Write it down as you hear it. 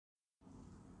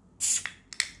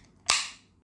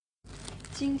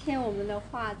今天我们的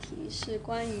话题是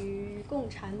关于共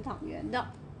产党员的。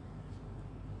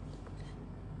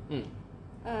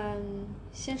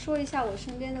先说一下我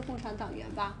身边的共产党员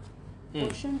吧。我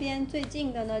身边最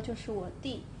近的呢就是我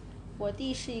弟，我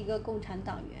弟是一个共产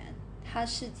党员，他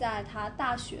是在他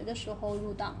大学的时候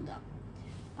入党的。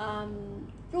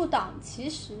入党其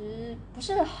实不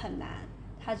是很难，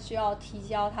他只要提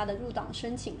交他的入党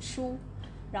申请书，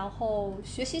然后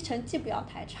学习成绩不要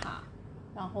太差，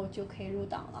然后就可以入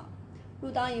党了。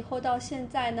入党以后到现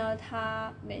在呢，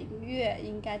他每个月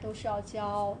应该都是要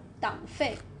交党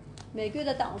费，每个月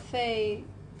的党费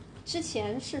之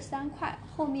前是3块，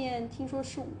后面听说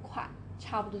是5块，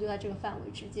差不多就在这个范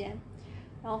围之间。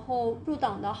然后入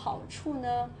党的好处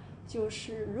呢，就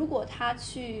是如果他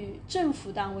去政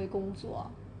府单位工作，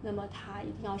那么他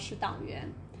一定要是党员。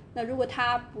那如果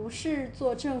他不是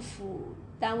做政府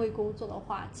单位工作的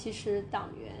话，其实党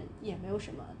员也没有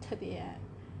什么特别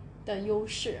的优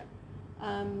势。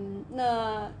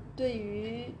那对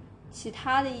于其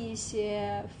他的一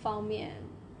些方面，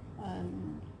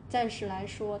暂时来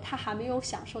说，他还没有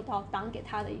享受到党给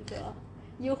他的一个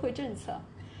优惠政策。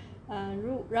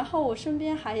然后我身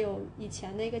边还有以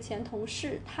前的一个前同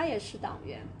事，他也是党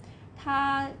员，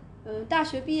他大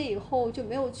学毕业以后就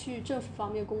没有去政府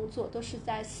方面工作，都是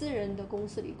在私人的公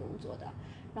司里工作的。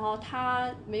然后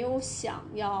他没有想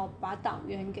要把党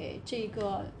员给这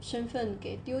个身份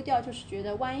给丢掉，就是觉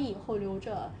得万一以后留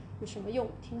着有什么用，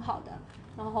挺好的。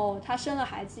然后他生了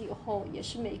孩子以后也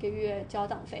是每个月交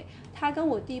党费。他跟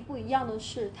我弟不一样的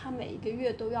是，他每个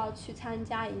月都要去参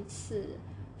加一次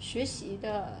学习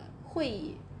的会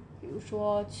议，比如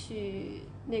说去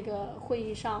那个会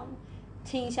议上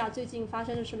听一下最近发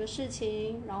生了什么事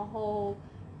情，然后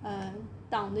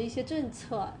党的一些政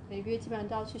策，每个月基本上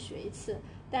都要去学一次。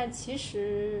但其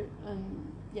实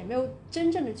也没有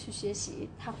真正的去学习，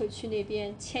他会去那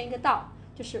边签一个到，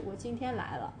就是我今天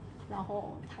来了，然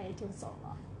后他也就走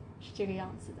了，是这个样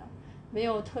子的，没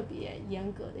有特别严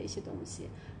格的一些东西。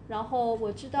然后我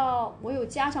知道我有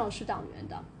家长是党员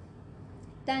的，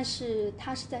但是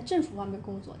他是在政府方面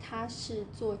工作，他是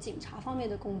做警察方面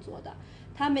的工作的。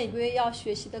他每个月要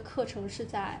学习的课程是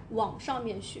在网上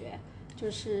面学，就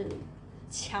是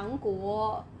强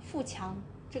国富强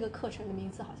这个课程的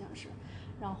名字好像是。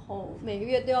然后每个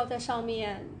月都要在上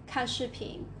面看视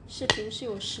频，视频是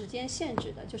有时间限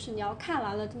制的，就是你要看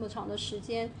完了这么长的时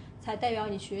间才代表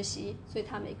你学习，所以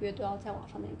他每个月都要在网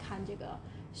上面看这个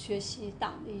学习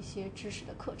党的一些知识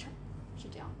的课程，是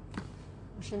这样。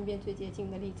我身边最接近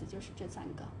的例子就是这3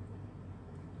个。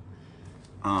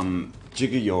这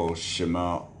个有什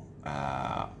么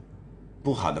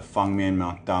不好的方面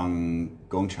吗？当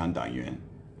共产党员，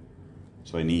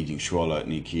所以你已经说了，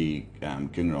你可以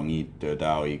更容易得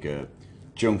到一个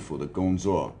政府的工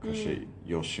作，可是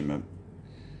有什么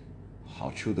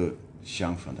好处的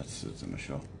相反的词怎么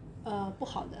说？不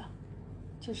好的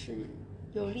就是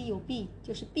有利有弊，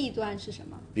就是弊端是什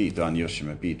么？弊端有什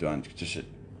么弊端？就是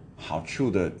好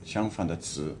处的相反的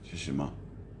词是什么？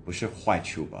不是坏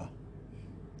处吧？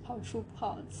好处不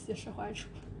好就是坏处。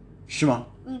是吗？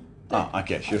对。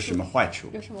OK， 有什么坏处？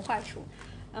有什么坏处？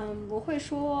我会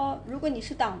说，如果你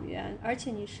是党员，而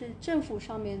且你是政府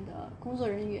上面的工作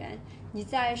人员，你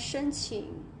在申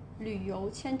请旅游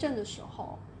签证的时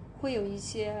候，会有一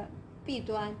些弊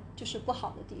端，就是不好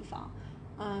的地方。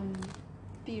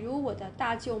比如我的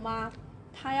大舅妈，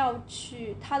她要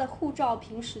去，她的护照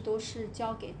平时都是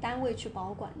交给单位去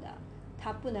保管的，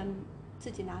她不能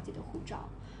自己拿自己的护照。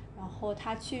然后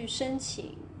她去申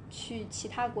请去其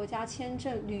他国家签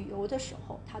证旅游的时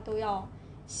候，她都要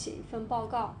写一份报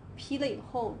告，批了以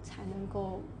后才能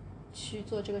够去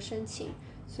做这个申请。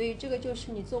所以这个就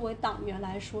是你作为党员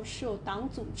来说是有党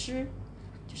组织，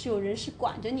就是有人是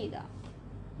管着你的，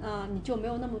你就没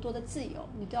有那么多的自由，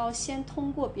你都要先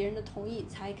通过别人的同意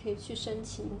才可以去申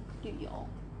请旅游，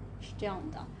是这样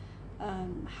的。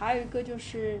还有一个就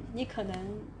是你可能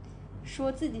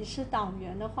说自己是党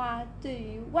员的话，对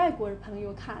于外国朋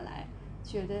友看来，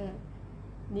觉得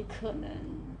你可能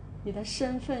你的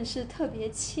身份是特别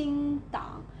亲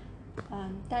党，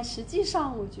但实际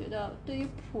上我觉得对于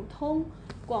普通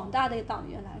广大的党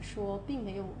员来说，并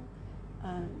没有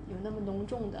有那么浓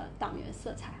重的党员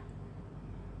色彩。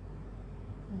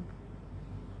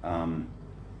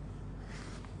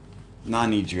那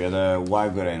你觉得外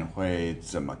国人会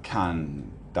怎么看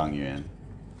党员？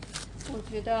我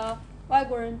觉得外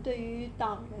国人对于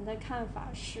党员的看法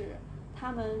是，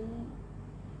他们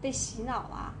被洗脑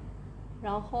了，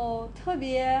然后特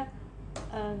别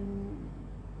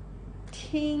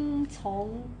听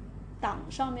从党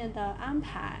上面的安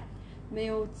排，没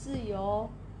有自由，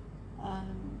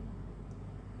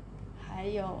还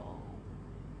有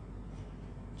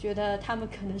觉得他们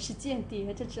可能是间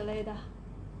谍这之类的。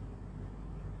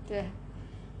对，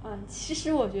其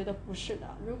实我觉得不是的。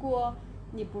如果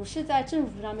你不是在政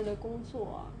府上面的工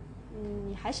作，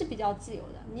你还是比较自由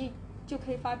的，你就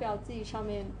可以发表自己上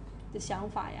面的想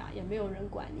法呀，也没有人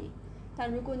管你。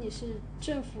但如果你是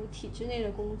政府体制内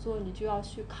的工作，你就要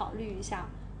去考虑一下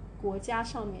国家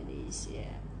上面的一些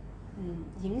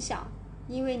影响，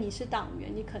因为你是党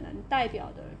员，你可能代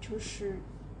表的就是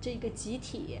这个集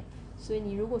体，所以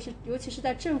你如果是尤其是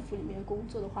在政府里面工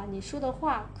作的话，你说的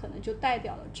话可能就代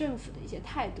表了政府的一些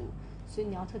态度，所以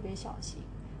你要特别小心。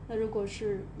那如果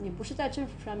是你不是在政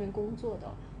府上面工作的，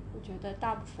我觉得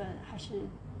大部分还是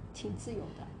挺自由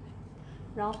的。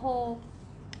然后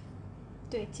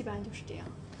对，基本上就是这样。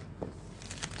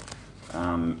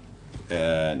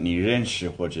你认识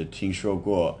或者听说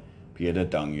过别的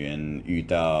党员遇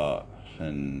到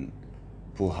很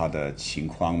不好的情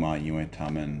况吗？因为他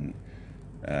们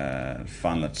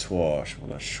犯了错，或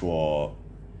者说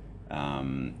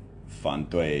反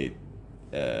对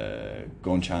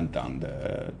共产党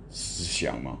的思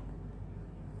想吗？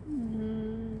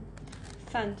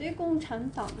反对共产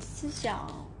党的思想，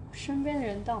身边的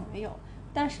人倒没有，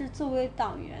但是作为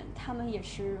党员，他们也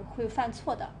是会犯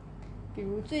错的。比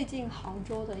如最近杭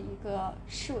州的一个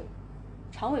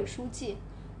常委书记，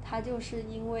他就是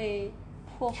因为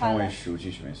破坏了。常委书记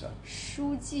什么意思啊？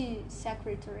书记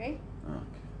secretary，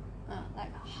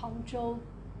 like 杭州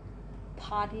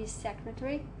party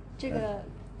secretary， 这个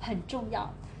很重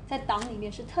要，在党里面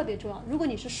是特别重要。如果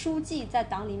你是书记，在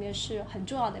党里面是很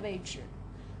重要的位置，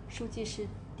书记是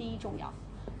第一重要。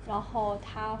然后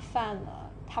他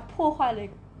破坏了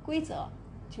规则，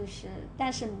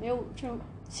但是没有这种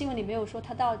新闻里没有说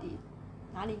他到底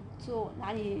哪里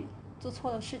做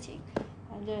错了事情，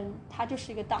反正他就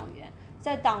是一个党员。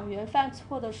在党员犯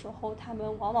错的时候，他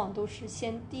们往往都是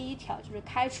第一条就是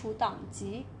开除党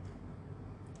籍。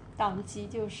党籍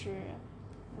就是，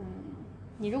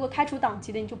你如果开除党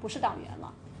籍的，你就不是党员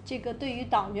了。这个对于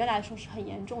党员来说是很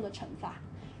严重的惩罚，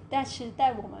但是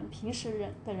在我们平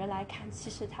时的人来看，其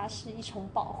实它是一种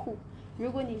保护。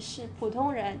如果你是普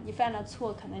通人，你犯了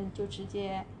错，可能你就直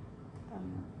接，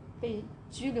被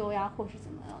拘留呀，或是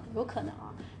怎么样，有可能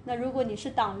啊。那如果你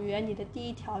是党员，你的第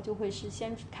一条就会是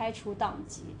先开除党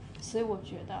籍，所以我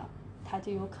觉得它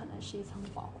就有可能是一层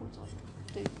保护作用，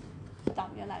对于党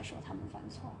员来说他们犯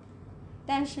错。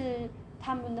但是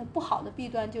他们的不好的弊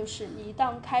端就是，你一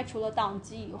旦开除了党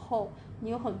籍以后，你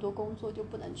有很多工作就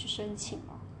不能去申请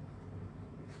了。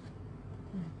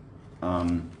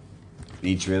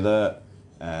你觉得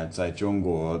在中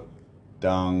国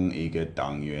当一个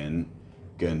党员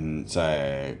跟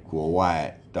在国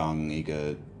外当一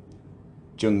个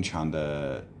正常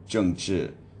的政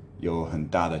治有很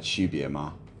大的区别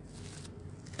吗？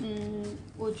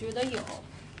我觉得有。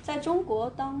在中国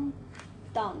当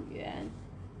党员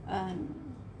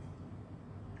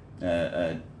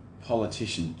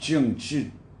politician 政治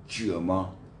者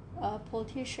吗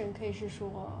？politician 可以是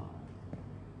说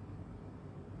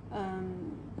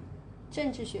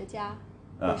政治学家，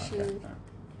或是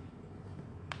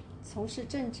从事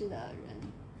政治的人。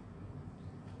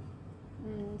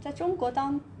在中国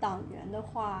当党员的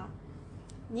话，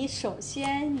你首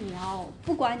先要，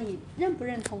不管你认不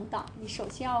认同党，你首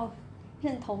先要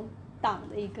认同党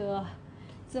的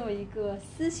这么一个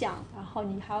思想，然后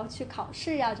你还要去考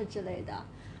试呀，这之类的。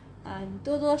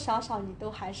多多少少你都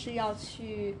还是要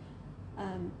去，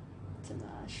怎么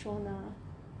说呢？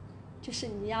就是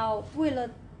你要为了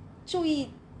注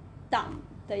意党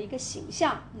的一个形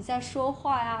象，你在说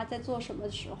话呀，在做什么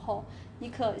的时候，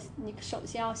你首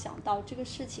先要想到这个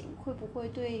事情会不会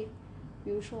对，比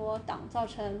如说党造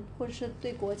成，或者是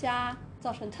对国家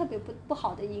造成特别不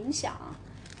好的影响，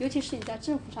尤其是你在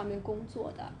政府上面工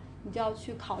作的，你就要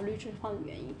去考虑这方面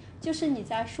原因。就是你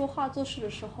在说话做事的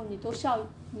时候，你都是要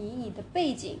以你的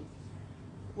背景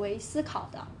为思考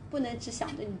的，不能只想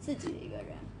着你自己的一个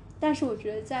人。但是我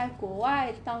觉得在国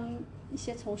外当一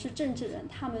些从事政治人，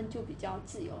他们就比较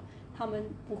自由，他们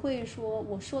不会说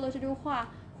我说了这句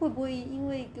话会不会因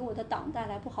为给我的党带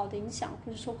来不好的影响，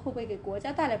或者说会不会给国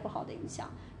家带来不好的影响，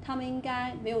他们应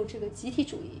该没有这个集体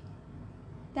主义。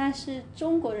但是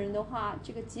中国人的话，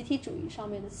这个集体主义上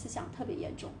面的思想特别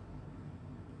严重，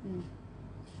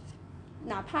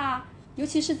哪怕尤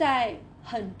其是在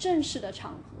很正式的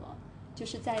场合，就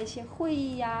是在一些会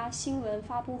议呀、新闻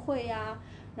发布会呀，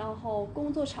然后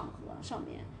工作场合上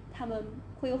面，他们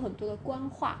会有很多的官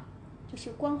话，就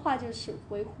是官话就是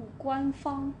维护官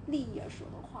方利益而说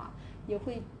的话，也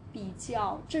会比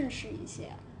较正式一些，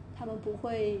他们不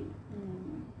会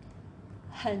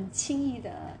很轻易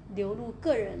的流露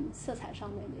个人色彩上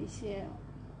面的一些，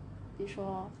比如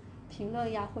说评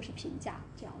论呀或是评价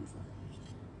这样子。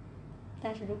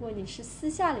但是如果你是私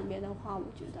下里面的话，我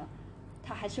觉得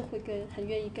他还是会很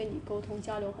愿意跟你沟通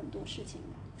交流很多事情的。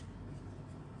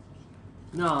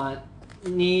那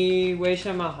你为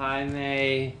什么还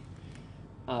没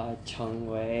成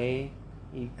为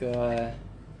一个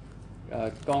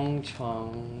共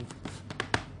产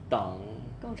党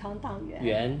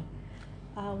员？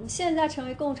我们现在成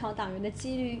为共产党员的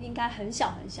几率应该很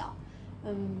小很小。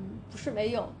不是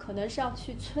没有，可能是要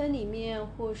去村里面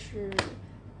或是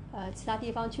其他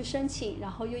地方去申请，然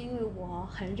后又因为我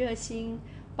很热心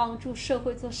帮助社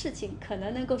会做事情，可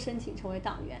能能够申请成为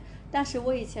党员。但是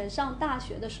我以前上大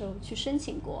学的时候去申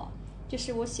请过，就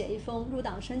是我写一封入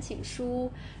党申请书，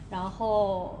然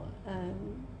后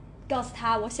告诉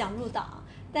他我想入党，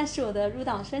但是我的入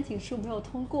党申请书没有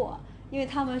通过，因为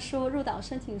他们说入党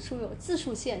申请书有字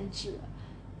数限制，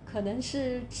可能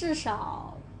是至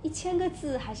少1000个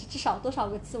字还是至少多少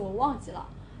个字我忘记了。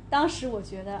当时我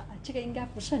觉得这个应该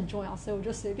不是很重要，所以我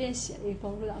就随便写了一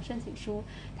封入党申请书。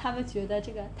他们觉得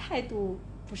这个态度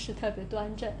不是特别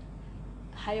端正，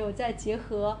还有再结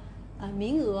合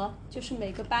名额，就是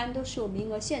每个班都是有名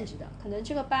额限制的，可能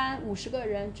这个班50个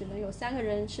人只能有3个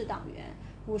人是党员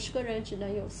，50个人只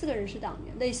能有4个人是党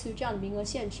员，类似于这样的名额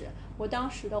限制。我当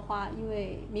时的话因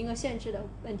为名额限制的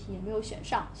问题也没有选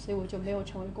上，所以我就没有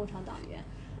成为共产党员。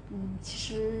其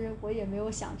实我也没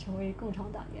有想成为共产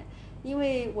党员，因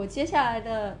为我接下来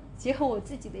的结合我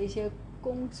自己的一些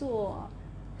工作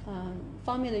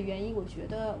方面的原因，我觉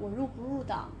得我入不入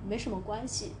党没什么关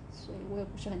系，所以我也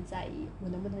不是很在意我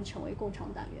能不能成为共产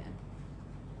党员。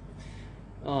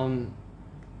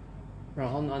然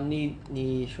后呢，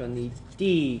你说你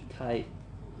弟他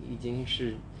已经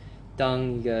是当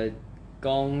一个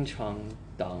共产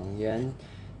党员，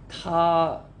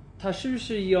他是不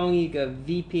是用一个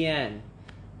VPN？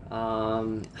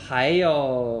还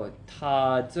有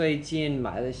他最近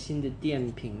买了新的电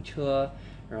瓶车，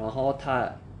然后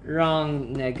他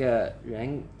让那个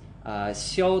人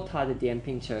修他的电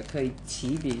瓶车可以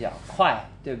骑比较快，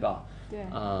对吧？对。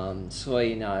所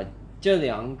以呢，这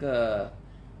2个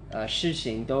事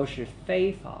情都是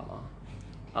非法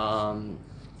嘛？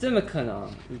怎么可能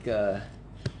一个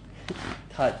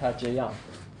他这样？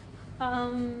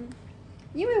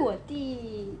因为我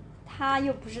弟他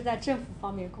又不是在政府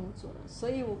方面工作的，所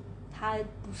以他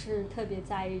不是特别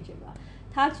在意这个。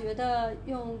他觉得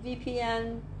用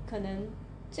VPN 可能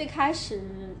最开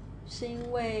始是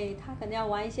因为他可能要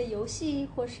玩一些游戏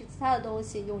或是其他的东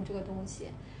西用这个东西，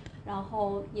然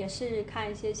后也是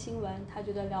看一些新闻，他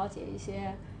觉得了解一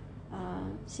些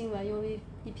新闻用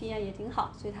VPN 也挺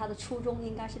好，所以他的初衷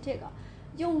应该是这个。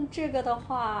用这个的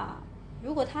话，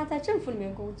如果他在政府里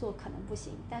面工作可能不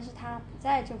行，但是他不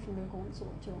在政府里面工作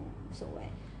就无所谓。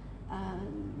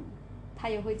他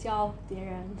也会教别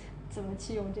人怎么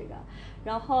去用这个。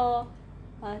然后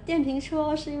电瓶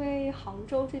车是因为杭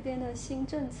州这边的新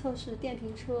政策是电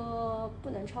瓶车不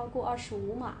能超过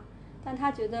25码，但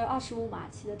他觉得25码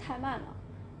骑得太慢了，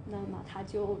那么他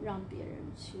就让别人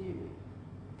去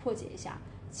破解一下。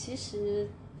其实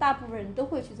大部分人都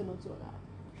会去这么做的，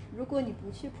如果你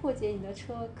不去破解你的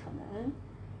车，可能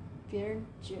别人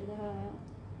觉得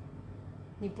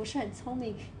你不是很聪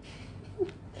明。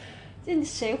就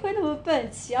谁会那么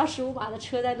笨，骑25码的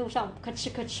车在路上吭哧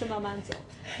吭哧慢慢走？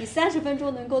你30分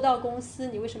钟能够到公司，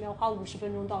你为什么要花50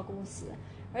分钟到公司？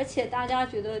而且大家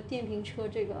觉得电瓶车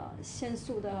这个限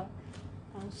速的，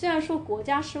虽然说国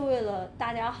家是为了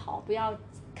大家好，不要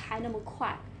开那么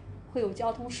快，会有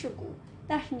交通事故，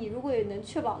但是你如果也能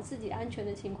确保自己安全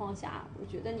的情况下，我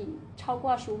觉得你超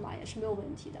过25码也是没有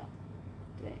问题的。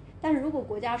对，但是如果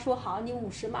国家说好你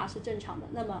50码是正常的，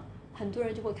那么很多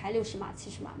人就会开60码、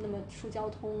70码，那么出交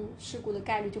通事故的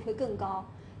概率就会更高。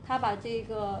他把这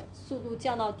个速度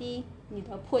降到低，你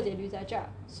的破解率在这儿，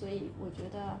所以我觉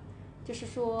得就是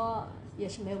说也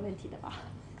是没有问题的吧。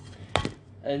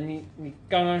你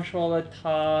刚刚说了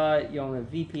他用了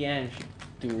VPN 是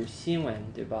读新闻，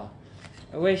对吧？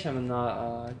为什么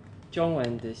呢？中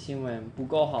文的新闻不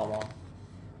够好吗？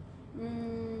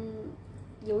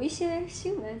有一些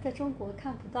新闻在中国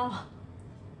看不到。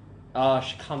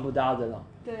是看不到的了。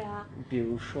对啊。比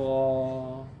如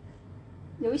说，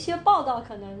有一些报道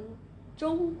可能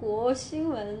中国新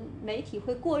闻媒体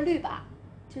会过滤吧，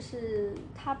就是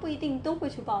他不一定都会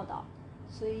去报道，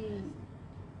所以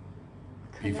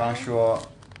比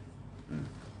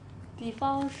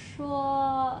方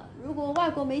说，如果外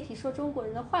国媒体说中国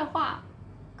人的坏话，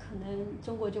可能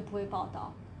中国就不会报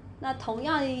道。那同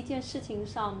样的一件事情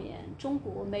上面，中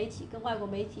国媒体跟外国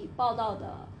媒体报道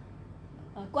的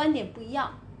观点不一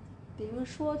样。比如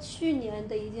说去年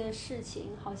的一件事情，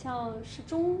好像是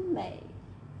中美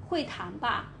会谈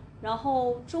吧，然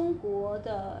后中国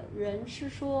的人是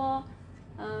说，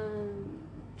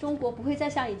中国不会再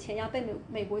像以前一样被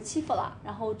美国欺负了，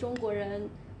然后中国人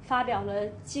发表了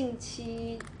近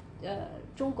期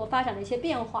中国发展的一些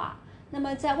变化。那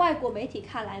么在外国媒体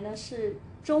看来呢，是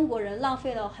中国人浪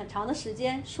费了很长的时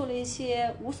间，说了一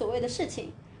些无所谓的事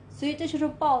情，所以这就是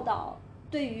报道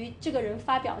对于这个人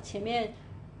发表前面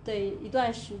的一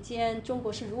段时间中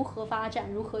国是如何发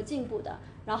展如何进步的，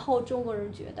然后中国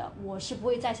人觉得我是不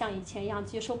会再像以前一样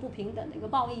接受不平等的一个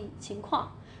贸易情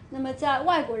况。那么在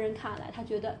外国人看来，他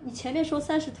觉得你前面说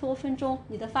30多分钟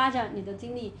你的发展你的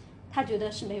经历，他觉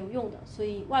得是没有用的，所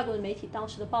以外国的媒体当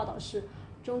时的报道是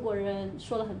中国人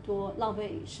说了很多浪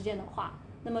费时间的话。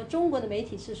那么中国的媒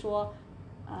体是说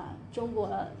中国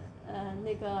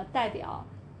那个代表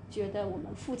觉得我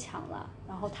们富强了，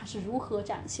然后他是如何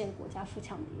展现国家富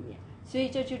强的一面，所以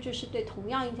这就是对同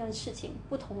样一件事情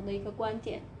不同的一个观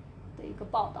点的一个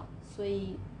报道。所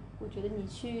以我觉得你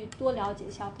去多了解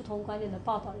一下不同观点的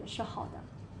报道也是好的，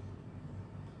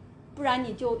不然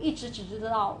你就一直只知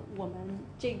道我们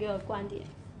这个观点。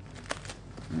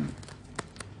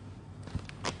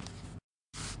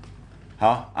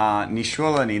好你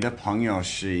说了你的朋友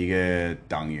是一个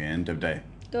党员，对不对？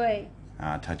对。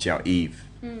他叫 Eve。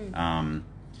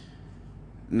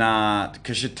那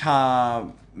可是他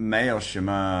没有什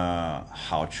么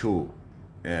好处，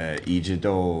一直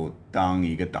都当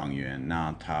一个党员，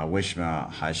那他为什么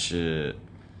还是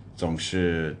总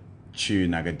是去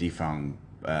那个地方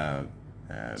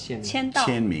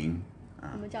签名？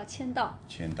我们叫签到。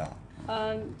签到。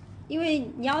因为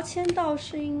你要签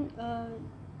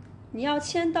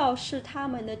到是他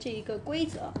们的这一个规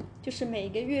则，就是每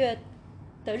个月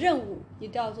的任务你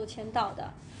都要做签到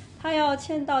的。他要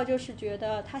签到就是觉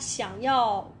得他想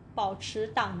要保持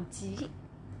党籍，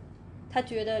他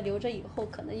觉得留着以后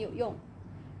可能有用。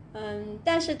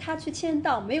但是他去签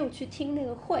到没有去听那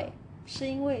个会，是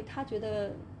因为他觉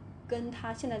得跟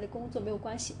他现在的工作没有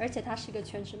关系，而且他是一个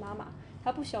全职妈妈，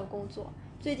他不需要工作。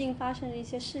最近发生了一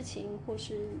些事情或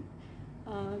是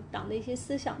党的一些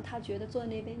思想，他觉得坐在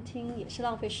那边听也是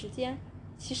浪费时间。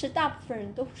其实大部分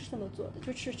人都是这么做的，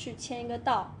就是去签一个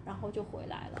到然后就回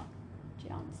来了，这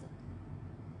样子。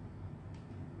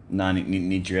那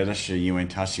你觉得是因为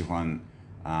他喜欢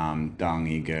当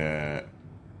一个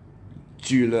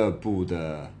俱乐部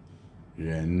的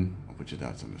人，我不知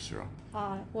道怎么说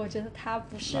我觉得他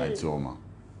不是来做吗？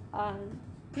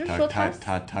不是说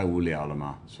他太无聊了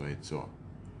吗？所以做。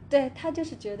对，他就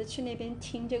是觉得去那边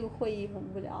听这个会议很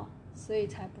无聊，所以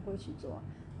才不会去做。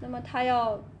那么他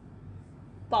要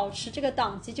保持这个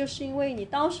党籍，就是因为你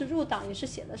当时入党也是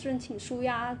写了申请书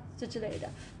呀这之类的，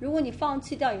如果你放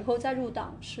弃掉以后再入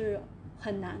党是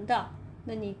很难的，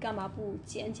那你干嘛不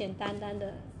简简单单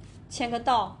的签个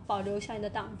到保留一下你的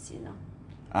党籍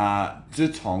呢？自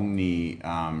从你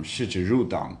试着入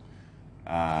党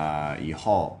以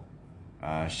后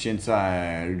现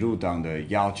在入党的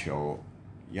要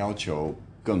求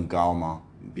更高吗？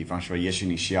比方说也许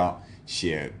你需要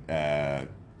写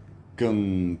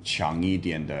更强一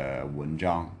点的文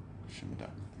章什么的。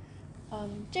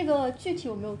这个具体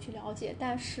我没有去了解，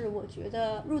但是我觉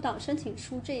得入党申请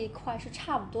书这一块是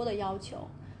差不多的要求，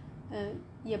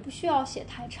也不需要写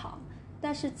太长，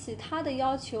但是其他的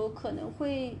要求可能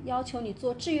会要求你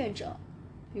做志愿者，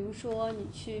比如说你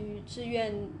去志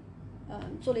愿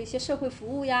做了一些社会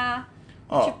服务呀，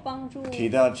去帮助。提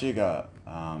到这个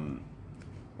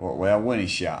我要问一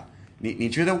下，你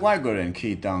觉得外国人可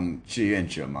以当志愿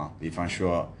者吗？比方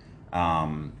说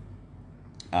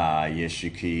也许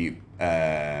可以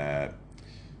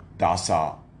打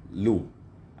扫路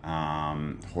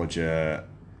或者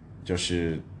就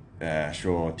是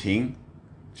说停，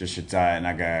就是在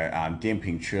那个电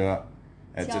瓶车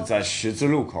在十字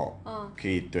路口可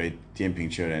以对电瓶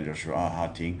车人就说好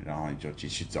停，然后你就继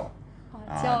续走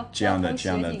这样的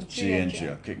志愿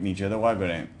者，你觉得外国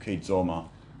人可以做吗？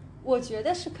我觉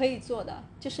得是可以做的，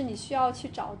就是你需要去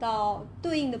找到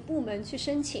对应的部门去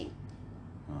申请。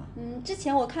之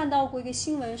前我看到过一个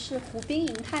新闻，是湖滨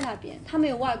银泰那边，他们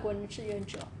有外国人的志愿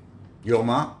者。有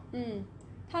吗？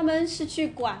他们是去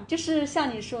管，就是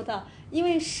像你说的，因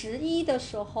为11的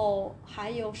时候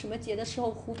还有什么节的时候，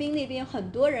湖滨那边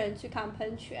很多人去看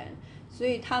喷泉，所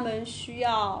以他们需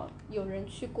要有人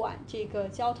去管这个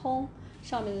交通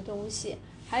上面的东西。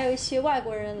还有一些外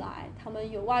国人来，他们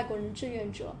有外国人志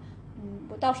愿者。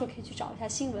我到时候可以去找一下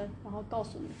新闻，然后告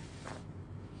诉你，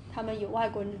他们有外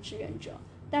国人的志愿者。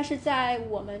但是在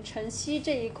我们城西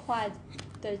这一块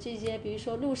的这些，比如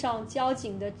说路上交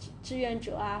警的志愿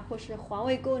者或是环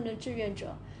卫工人的志愿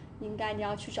者，应该你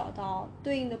要去找到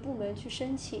对应的部门去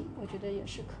申请，我觉得也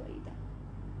是可以的。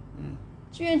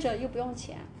志愿者又不用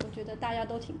钱，我觉得大家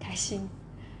都挺开心，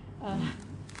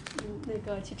那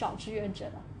个去找志愿者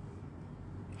的。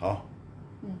好，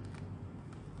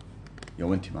有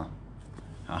问题吗？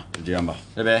好，就这样吧，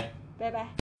拜拜。拜拜。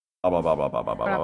叭叭叭叭叭叭叭叭。